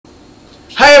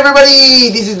Hi everybody,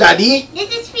 this is Dadi.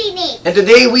 This is Phoenix. And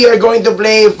today we are going to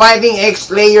play Fighting X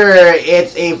Slayer.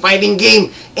 It's a fighting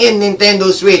game in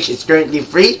Nintendo Switch. It's currently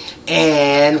free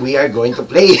and we are going to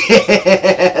play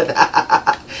it.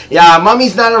 Yeah,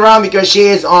 mommy's not around because she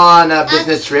is on a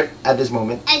business trip at this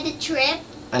moment. At the trip.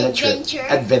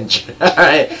 Adventure.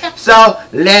 Alright, so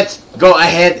let's go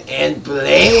ahead and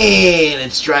play.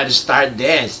 Let's try to start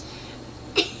this.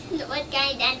 What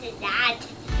kind of dance is that?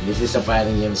 This is a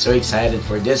fighting game. I'm so excited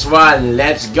for this one.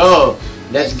 Let's go.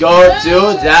 Let's go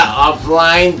to the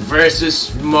offline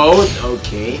versus mode.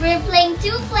 Okay. We're playing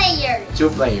 2 players. 2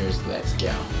 players. Let's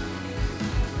go.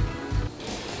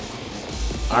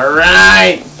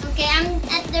 Alright. Okay, I'm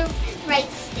at the right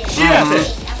stick. Yeah. Okay,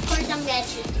 of course I'm gonna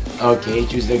choose. Okay,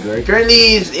 choose the girl.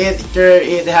 Currently,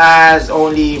 it has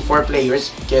only 4 players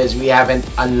because we haven't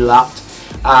unlocked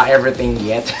everything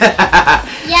yet.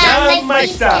 Yeah, like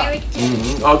these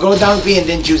characters. Oh, go down P and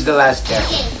then choose the last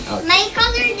character. Okay. My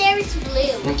color there is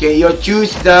blue. Okay, you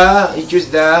choose the. I choose?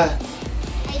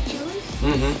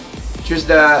 Choose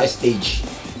the stage.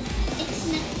 It's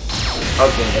not.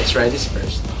 Okay, let's try this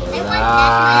first. I want Alright.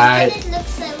 that one. It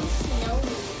looks so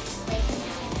snowy. Like,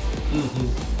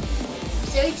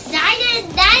 so excited,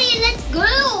 Daddy! Let's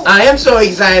go! I am so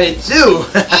excited too.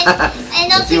 and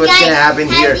Let's also, see what's gonna happen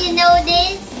here. Have you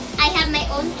noticed? I have my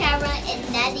own camera and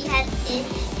Daddy has his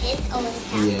own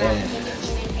camera. Yeah. Can you see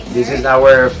my finger? This is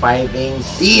our fighting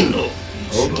scene.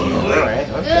 Okay, alright.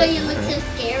 Okay. You look so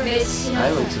scary. I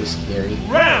look so scary.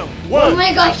 Round Oh 1.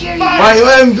 my gosh, you're Why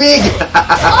I'm big?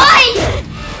 Oi!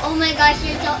 Oh my gosh,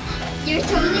 you're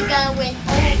totally gonna win.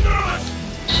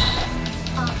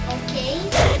 Okay.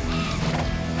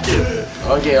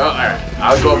 Okay, alright.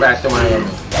 I'll go back to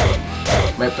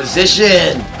my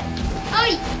position.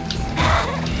 Oi!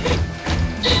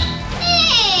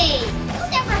 Hey!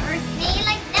 Don't ever hurt me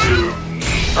like that.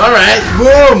 Alright,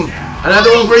 boom!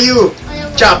 Another one for you. Oh,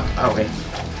 no, Chop. Okay.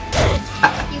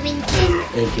 You win kick.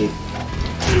 Okay.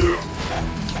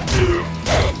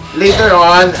 Later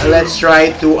on, let's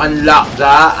try to unlock the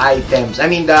items. I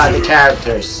mean the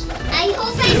characters. I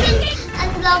hope I can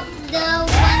unlock the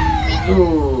one with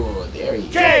Ooh, there you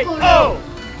go. K.O.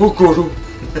 Hukuru.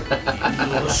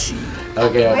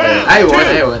 Okay. I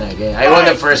won again. I won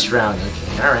the first round.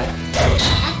 Okay, alright.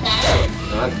 not bad.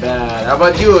 Not bad. How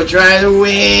about you? Try to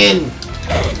win.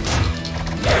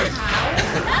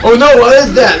 Oh no, what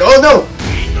is that? Oh no!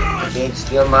 Okay, it's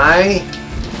still my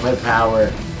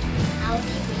power.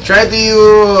 Try to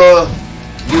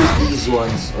use these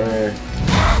ones or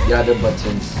the other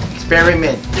buttons.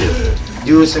 Experiment.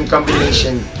 Do some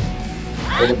combination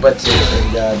for the buttons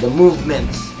and the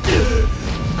movements.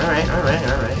 Alright.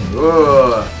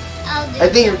 Whoa. I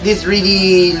think this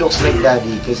really looks like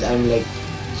Daddy because I'm like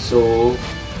so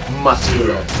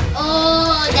muscular.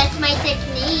 Oh, that's my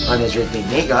technique. Oh, that's your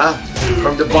technique, huh?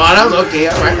 From the bottom? Okay,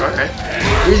 alright.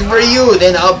 Here's for you,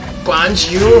 then I'll punch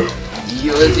you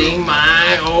using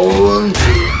all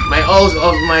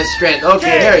of my strength.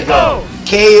 Okay, there you go.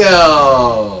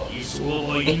 KO.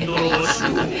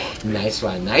 Nice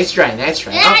one. Nice try.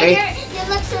 Yeah, Okay. you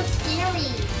look so scary.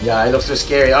 Yeah, I look so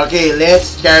scary. Okay,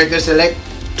 let's character select.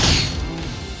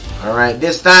 Alright,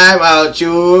 this time I'll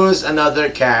choose another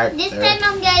character. This time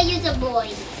I'm gonna use a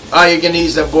boy. Oh, you're gonna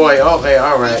use a boy. Okay,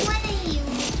 I alright. wanna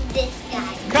use this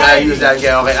guy. Gotta use that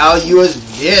guy. Okay, I'll use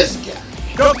this guy.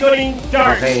 Coconing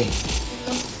Dark. Okay. He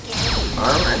looks scary.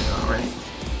 Alright.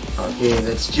 Okay,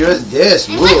 let's choose this.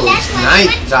 I Ooh, want that it's one.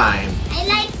 night time. I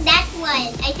like that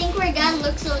one. I think we're gonna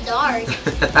look so dark.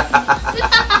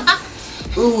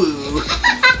 Ooh.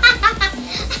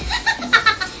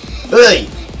 Hey,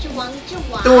 Chuwang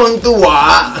chuwang.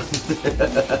 tuwang-tuwa.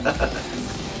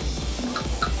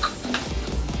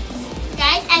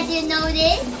 Guys, as you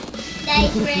notice, that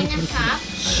is wearing a cap.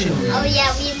 Oh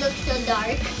yeah, we look so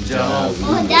dark. Oh,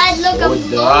 Dad, look, So I'm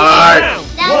glowing. dark.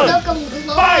 Dad, look, I'm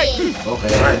glowing.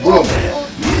 Okay, alright, boom. Oh,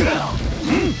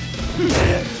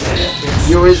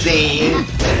 You were saying.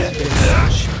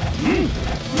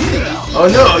 Oh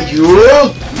no, you.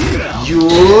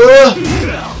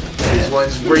 This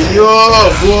one's for you.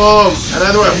 Boom.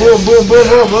 Another one. Boom.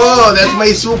 Oh, that's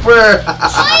my super.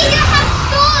 oh, you have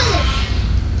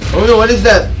Oh no, what is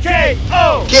that?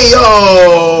 K.O.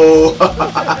 KO. I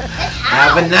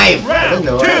have a knife. I don't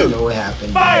know what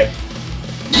happened. Fight.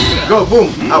 Go, boom.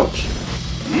 Ouch.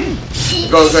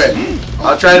 Go ahead.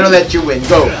 I'll try to let you win.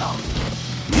 Go.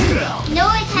 No,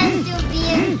 it has to be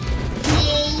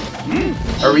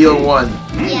A real one.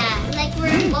 Yeah, like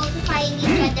we're both fighting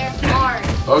each other hard.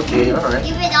 Okay, alright.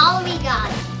 Give it all we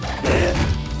got.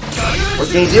 What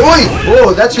can you say? Oi!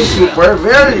 Oh, that's your super.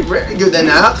 Very, very good,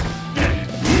 anak.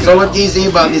 So what can you say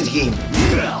about this game?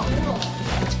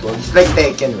 Let's go. It's like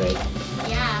Tekken, right?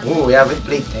 Yeah. Oh, we haven't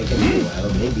played Tekken in a while.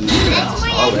 Maybe. That's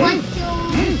why I Alright. want to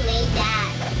play that.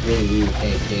 Maybe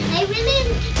Tekken. I really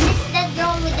miss that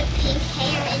girl with the pink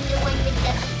hair and the one with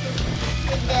the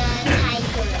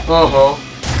tiger.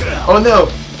 Oh no.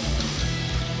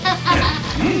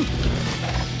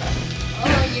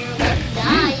 Oh, you're gonna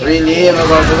die. Really? I'm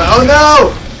about to. Oh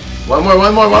no! One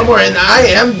more, and I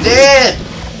am dead!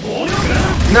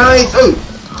 Nice! Oh!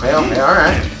 Okay,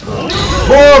 alright.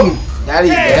 Boom!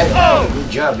 Daddy's dead. Good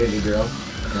job, baby girl.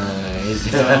 Nice.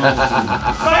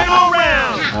 Final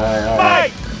round. Alright.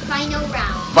 Fight. Final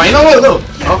round. Final one, no!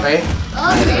 Okay.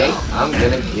 Okay. I'm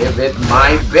gonna give it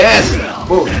my best.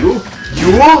 Oh, you?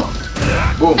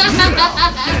 Boom.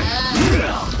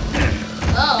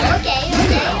 Oh, okay.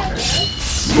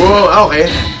 Boom, okay.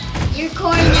 You're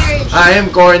cornered. I am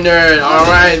cornered.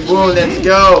 Alright, boom, let's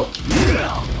go.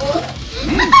 Oh.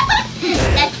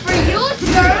 That's for you,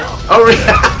 sir.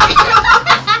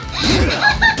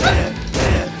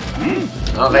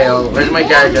 Okay, where's my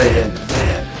character again?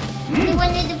 The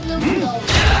one with the blue clothes.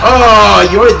 Oh,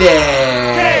 you're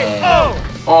dead. KO.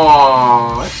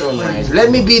 Oh, that's so nice.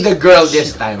 Let me be the girl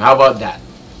this time. How about that?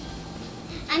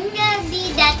 I'm gonna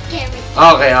be that character.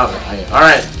 Okay.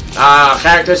 Alright.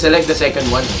 Character select the second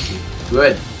one. Okay.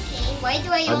 Good. Okay, why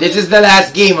do I This is the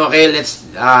last game, okay? This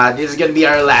is gonna be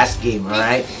our last game,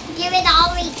 alright? give it all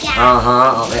we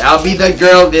got? Okay. I'll be the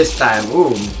girl this time.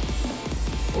 Ooh.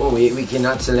 Oh, we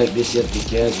cannot select this yet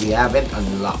because we haven't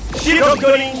unlocked it. Shield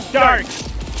going dark.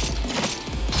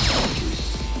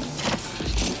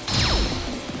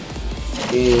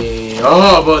 Okay. Oh,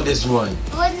 how about this one?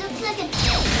 Oh, it looks like a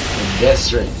dress.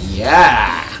 That's right.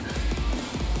 Yeah.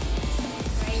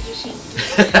 Why are you shaking?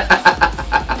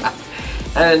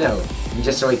 I don't know. I'm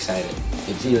just so excited.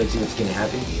 Let's see what's gonna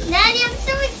happen here. Daddy, I'm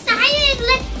so excited.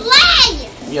 Let's play.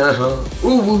 Yeah.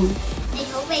 Ooh. I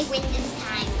hope I win this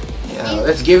time. Yeah.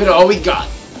 Let's give it all we got.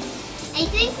 I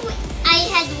think I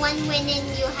had one win and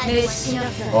you had one.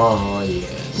 Oh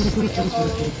yes.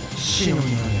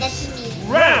 That's me.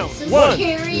 Round So one.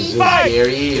 scary. This is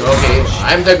scary. Okay.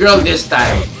 I'm the girl this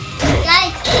time.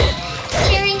 Guys,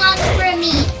 cheering on for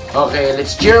me. Okay.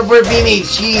 Let's cheer for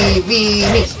Phoenix.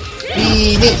 Phoenix.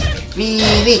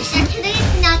 Actually,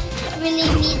 it's not really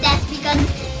me. That's because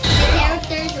the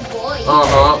character is a boy.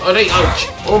 Alright. Ouch.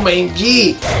 Oh my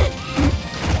G.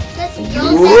 Because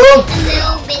girls Whoa. are a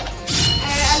little bit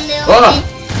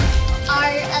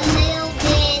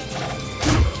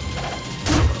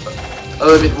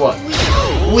what?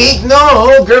 weak. Weak?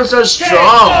 No. Girls are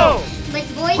strong. But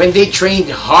boys When they trained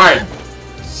hard.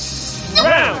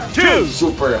 Round two.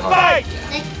 Super hard. Fight.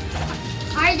 like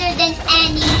harder than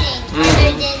anything.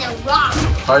 Harder than a rock.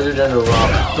 Harder than a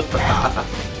rock.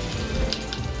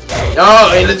 Oh,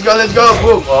 hey, let's go.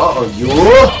 Boom. Oh, you?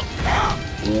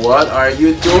 What are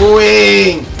you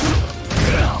doing?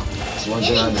 This one's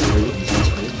another three.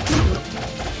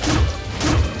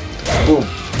 Boom.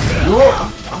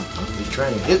 You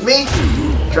trying to hit me?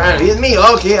 Trying to hit me?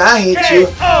 Okay, I hit you.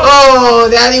 Oh,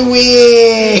 Daddy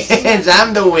wins!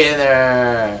 I'm the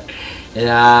winner.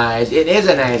 Nice. It is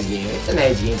a nice game. It's a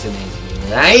nice game,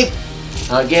 right?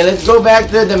 Okay, let's go back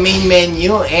to the main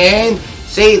menu and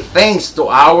say thanks to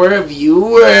our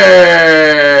viewers.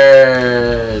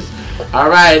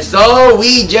 Alright, so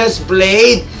we just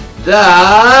played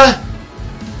the...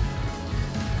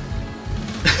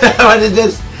 what is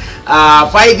this?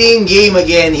 Fighting game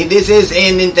again. This is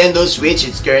in Nintendo Switch.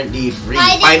 It's currently free.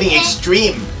 Fighting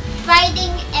Extreme.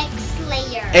 Fighting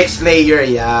X-Slayer. X-Slayer,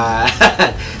 yeah.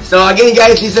 So again,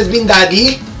 guys, this has been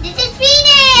Daddy. This is Phoenix.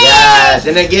 Yes,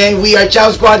 and again, we are Chow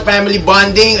Squad Family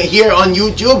Bonding here on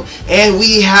YouTube, and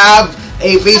we have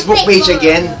a Facebook page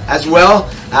again as well.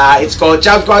 It's called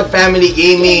Chow Squad Family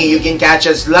Gaming. You can catch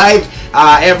us live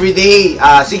every day,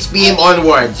 6 p.m.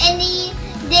 onwards. Any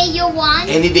day you want.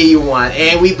 Any day you want.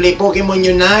 And we play Pokemon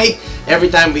Unite every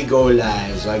time we go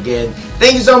live. So again,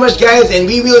 thank you so much, guys, and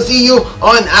we will see you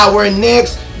on our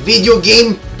next video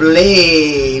game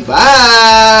play.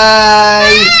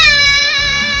 Bye!